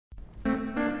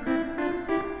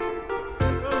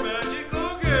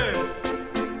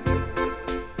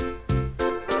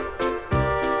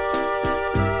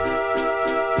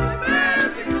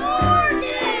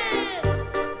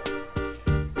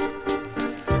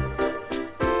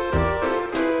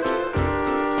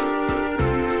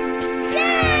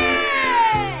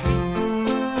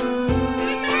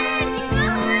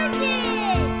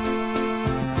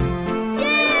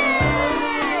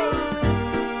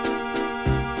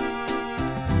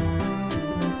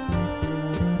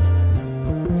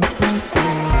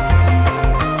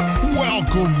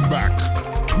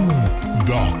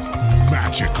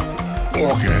magic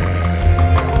organ.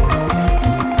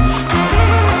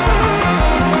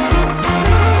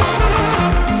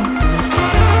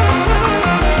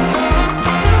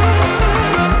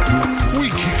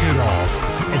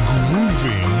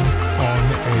 Grooving on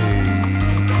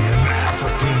an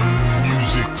African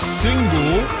music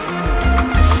single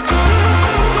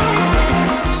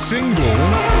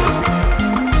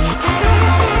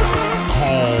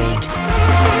called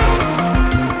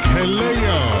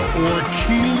Kelea or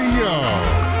Kelia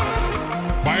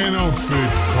by an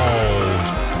outfit called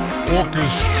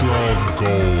Orchestra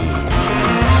Gold.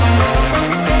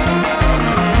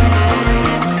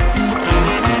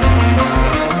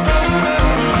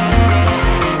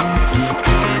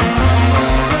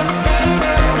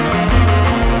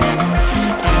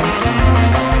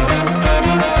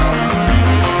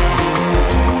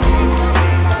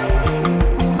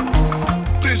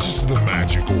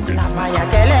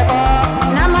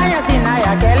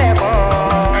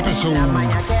 Episode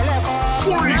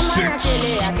 46.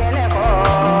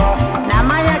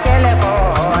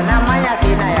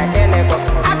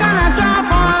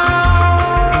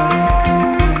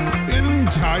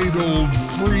 Entitled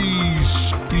Free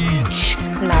Speech.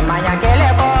 Neither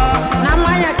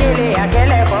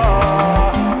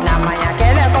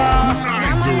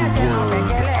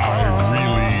word I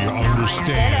really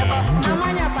understand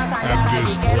at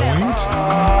this point.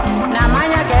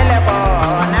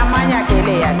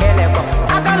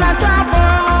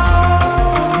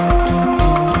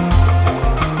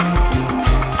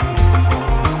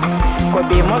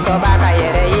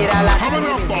 Coming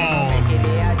up on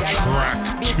track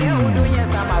 2.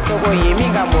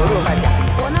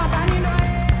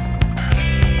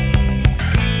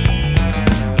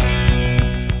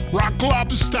 Rock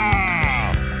Lobster.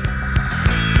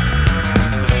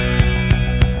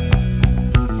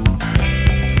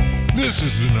 This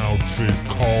is an outfit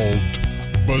called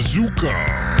Bazooka.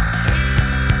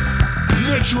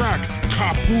 The track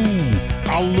Kapu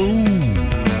Aloo.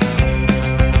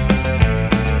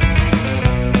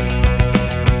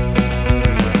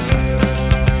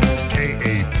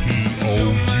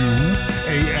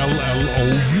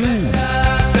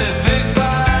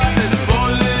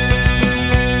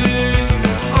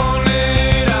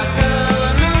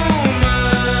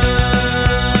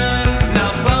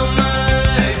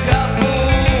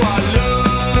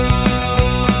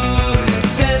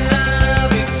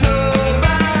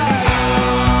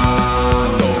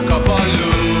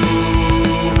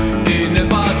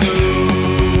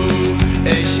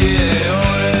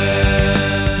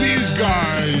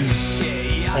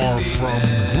 From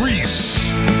Greece.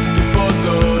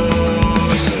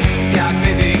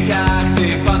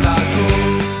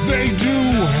 They do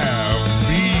have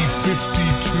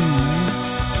B-52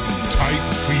 type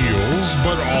feels,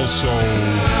 but also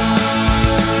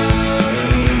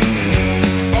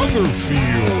other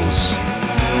feels.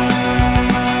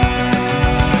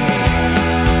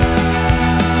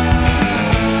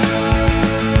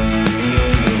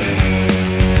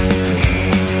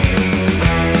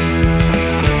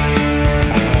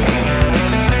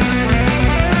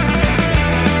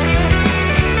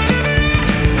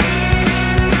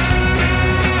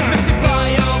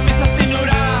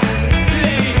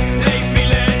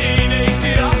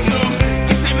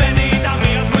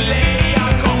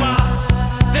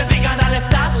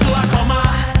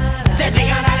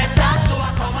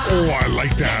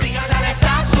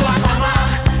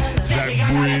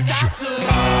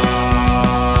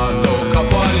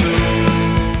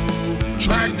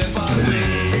 Track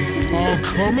 3,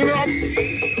 coming up.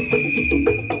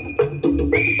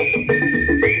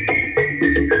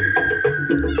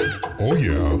 Oh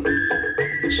yeah,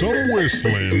 some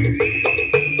whistling.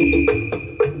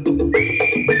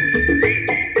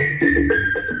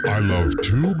 I love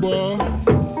tuba.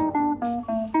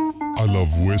 I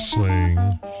love whistling.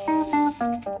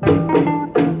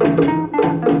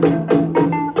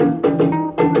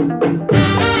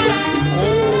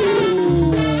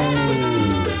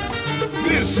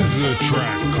 This is a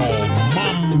track called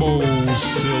Mambo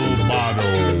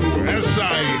Silbado.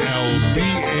 S-I-L-B-A-D-O.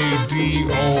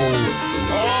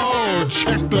 Oh,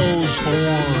 check those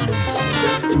horns.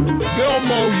 They'll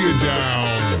mow you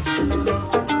down.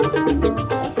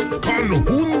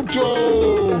 Conjunto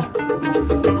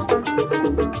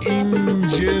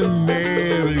Ingenieria.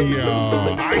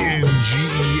 I-N-G-E-N-E-R-I-A.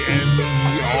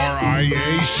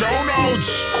 Show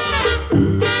notes.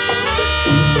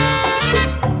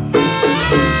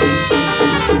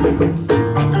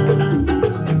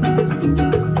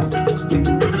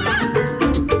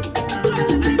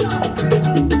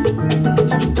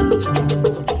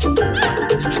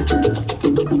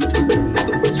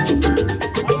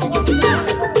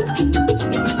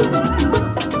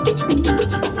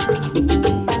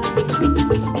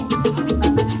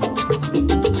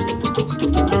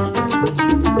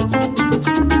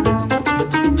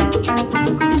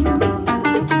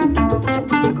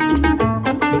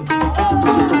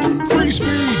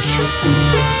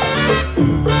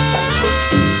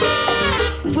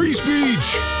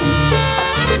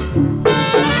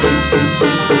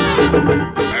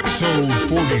 episode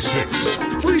 46.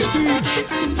 Free speech!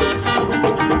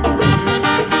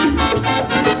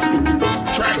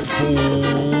 Track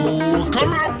 4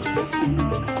 coming up!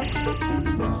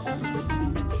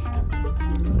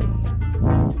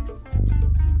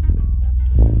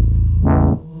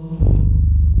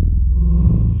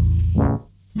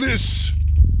 This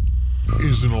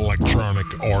is an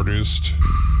electronic artist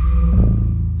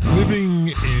living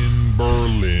in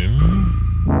Berlin,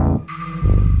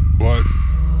 but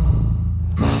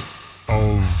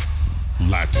of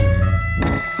Latin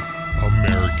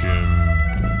American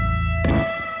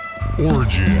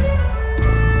origin.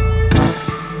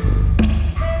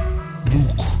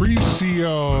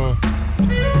 Lucrecia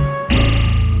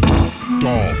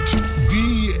Dalt,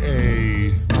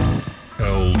 D-A-L-T.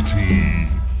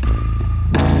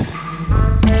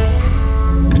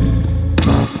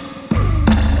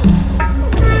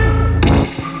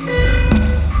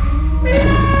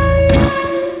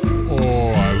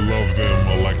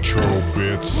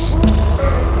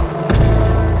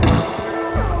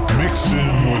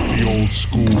 Mixing with the old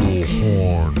school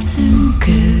horn.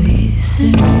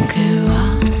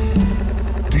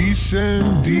 Dicen,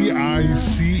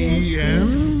 D-I-C-E-N.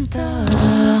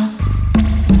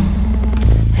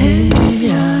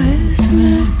 Ella es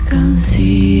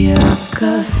mercancía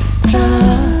castrada.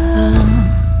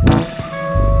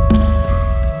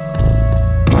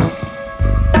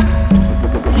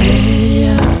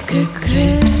 Ella que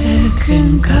cree que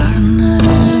encarna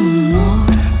el humor,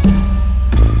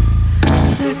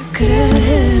 se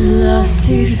cree la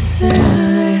Circe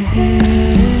de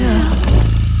Gea,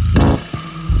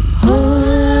 o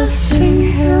la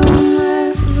Esfinge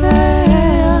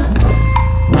Omezea,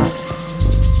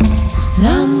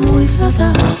 la muy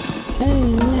dada. Who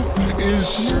is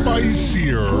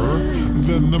spicier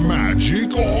than the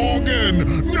magic organ?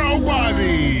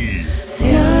 Nobody!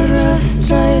 Se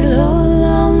arrastra y lo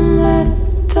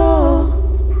lamento.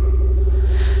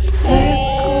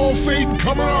 Oh, fate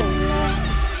coming up!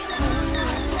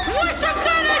 What you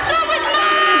gonna do with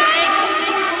mine?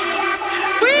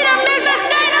 Freedom is a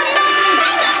state of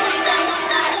mind.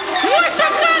 What you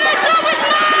gonna do with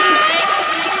mine?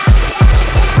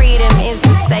 Freedom is a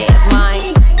state of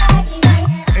mind.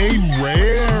 A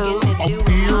rare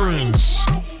appearance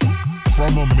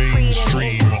from a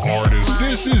mainstream artist.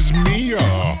 This is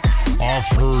Mia off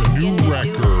her new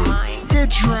record. The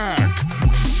track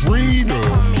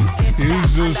Freedom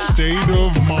is a state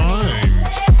of mind.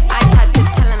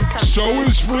 So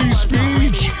is free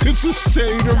speech. It's a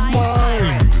state of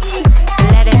mind.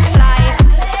 Let it fly.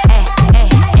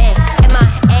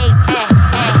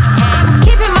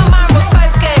 Keeping my mind real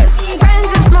focused.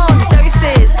 Friends in small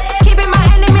doses. Keeping my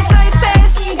enemies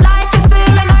closest. Life is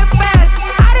still an opus.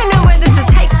 I don't know where this will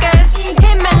take us.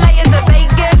 Himalayas to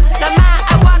Vegas. No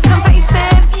matter what come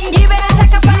faces. You better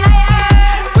check up on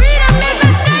laters. Freedom is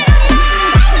a state of mind.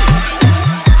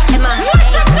 What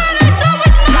you gonna do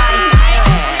with life?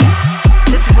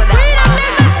 This is what freedom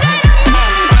is a state of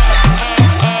mind.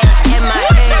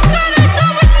 What you gonna do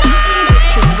with life?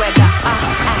 This is where the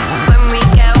when we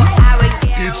go out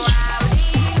again. It's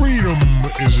Freedom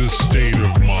is a state of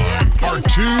mind. Part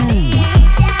 2. I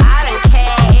don't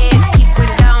care if people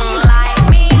don't like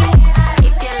me.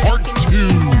 If you're Part looking, 2. you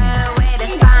know where to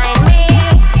find me.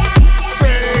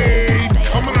 Fade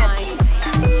coming up.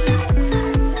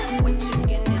 What you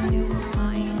gonna do with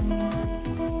mine?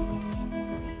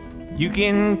 You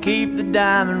can keep the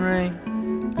diamond ring,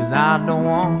 'cause I don't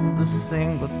want a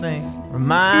single thing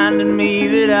reminding me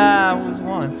that I was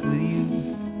once with you.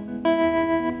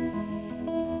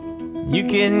 You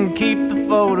can keep the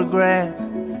photographs,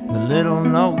 the little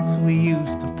notes we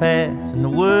used to pass, and the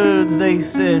words they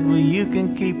said, well, you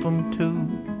can keep them too.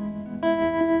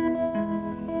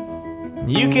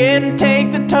 You can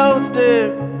take the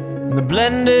toaster, and the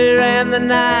blender and the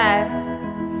knives,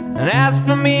 and as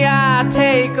for me, I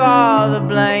take all the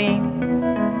blame.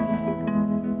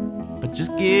 But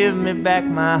just give me back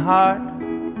my heart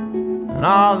and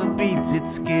all the beats it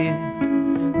skipped,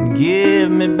 and give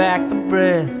me back the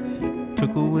breath you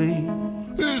took away.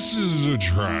 This is a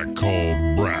track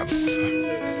called Breath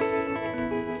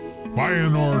by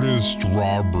an artist,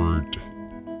 Robert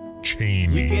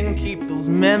Cheney. You can keep those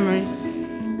memories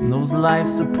and those life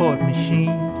support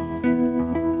machines.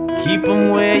 Keep them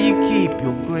where you keep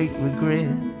your great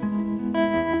regrets.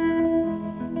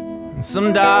 In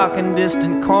some dark and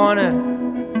distant corner,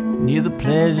 near the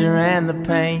pleasure and the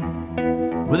pain,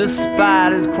 where the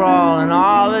spiders crawl and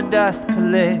all the dust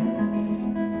collects.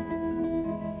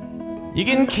 You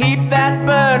can keep that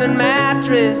burning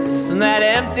mattress and that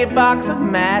empty box of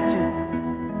matches,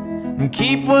 and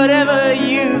keep whatever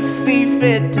you see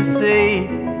fit to see.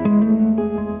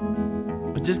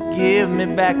 but just give me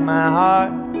back my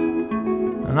heart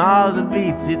and all the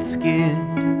beats it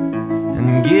skipped,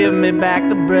 and give me back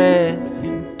the breath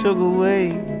you took away.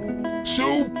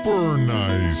 Super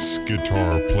nice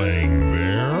guitar playing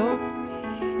there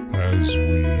as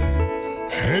we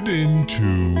head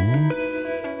into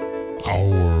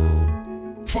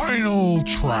our final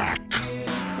track.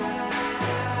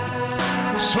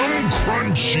 Some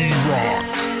crunchy rock.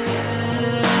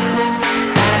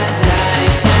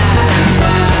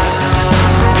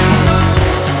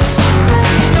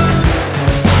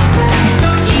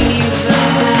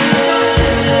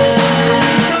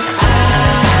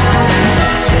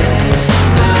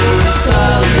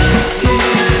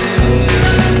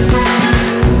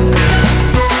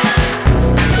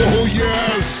 Oh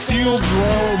yeah, steel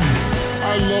drum.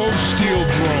 I love steel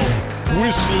drum.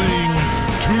 Whistling,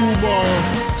 tuba,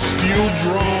 steel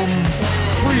drum.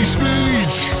 Free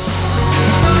speech.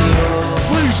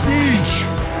 Free speech.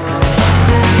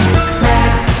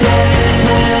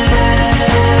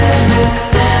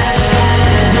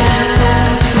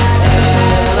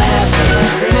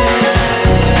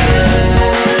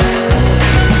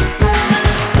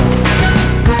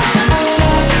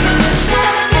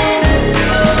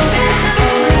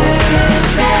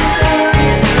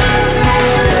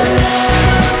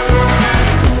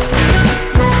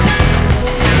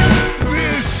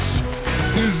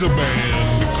 A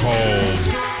band called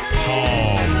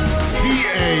Palm,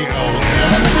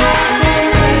 P-A-L-M.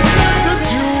 The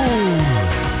tune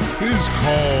is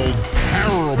called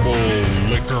Parable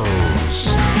Liquors,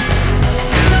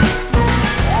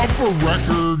 off a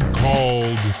record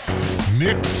called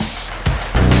Nicks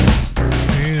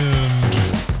and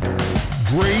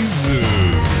Grazes.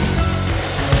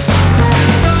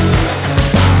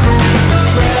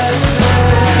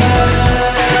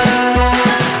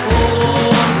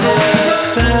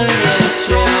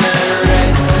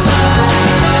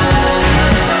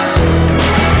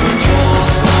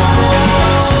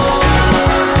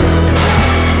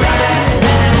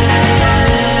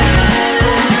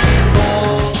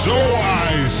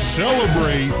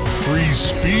 Celebrate free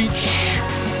speech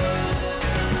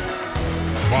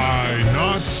by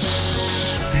not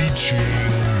speeching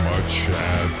much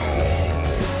at all.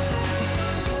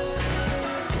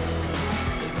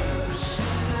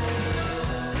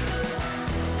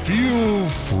 Feel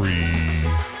free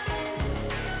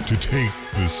to take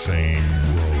the same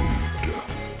road.